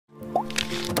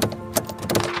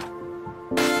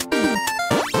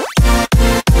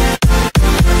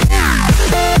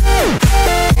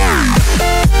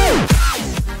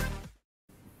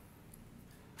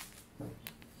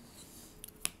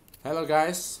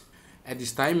guys, at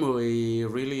this time we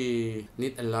really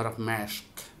need a lot of mask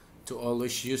to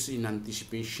always use in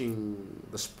anticipation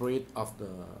the spread of the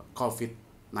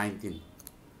COVID-19.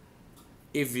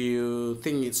 If you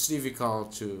think it's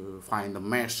difficult to find a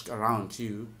mask around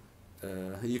you,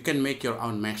 you can make your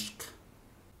own mask.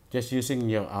 Just using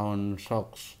your own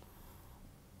socks.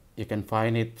 You can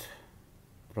find it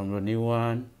from the new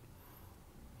one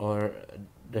or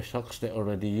the socks they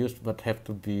already used but have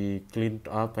to be cleaned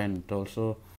up and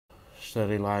also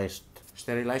sterilized.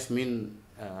 Sterilized means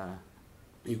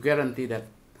you guarantee that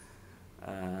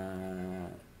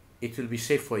it will be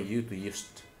safe for you to use.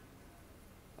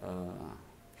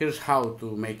 Here's how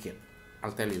to make it.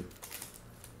 I'll tell you.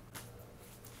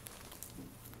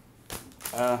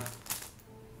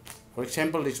 For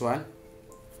example, this one,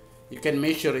 you can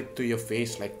measure it to your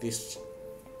face like this.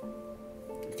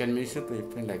 You can measure to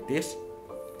your face like this,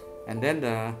 and then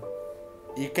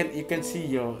you can see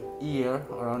your ear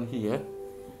around here,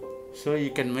 so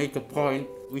you can make a point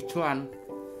which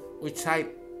side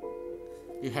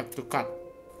you have to cut.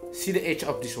 See the edge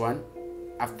of this one.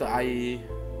 After I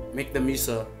make the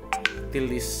measure till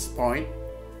this point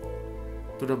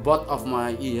to the bottom of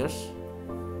my ears,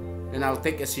 then I'll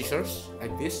take a scissors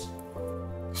like this.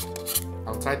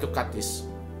 I'll try to cut this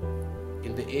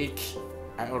in the edge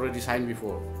I already signed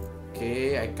before.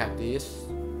 Okay, I cut this.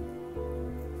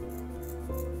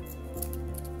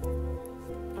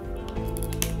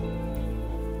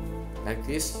 Like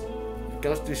this.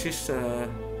 Because this is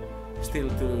still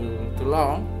too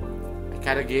long, I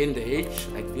cut again the edge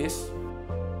like this.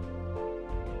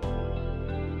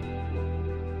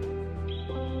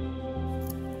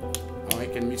 Now I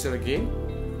can measure again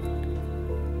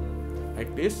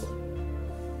like this,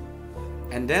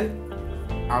 and then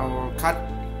I'll cut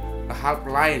a half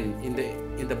line in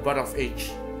the bottom of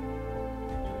edge.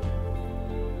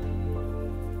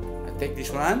 I take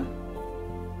this one,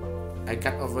 I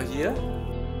cut over here,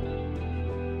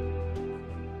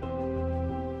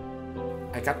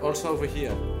 I cut also over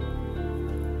here.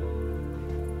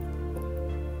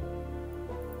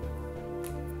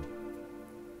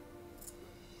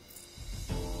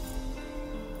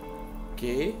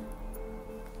 Okay,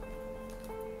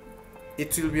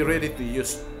 it will be ready to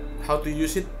use. How to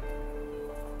use it?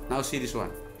 Now see this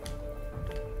one.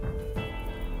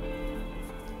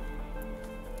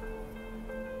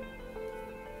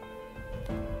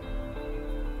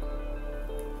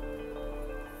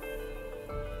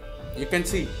 You can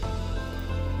see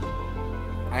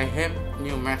I have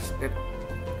new mask that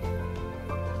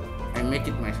I make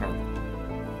it myself.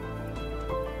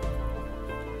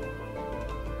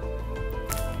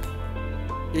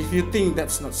 If you think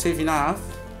that's not safe enough,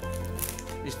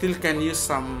 you still can use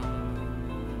some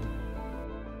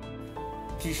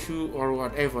tissue or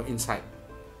whatever inside.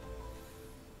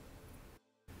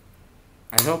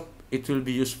 I hope it will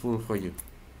be useful for you.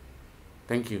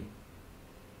 Thank you.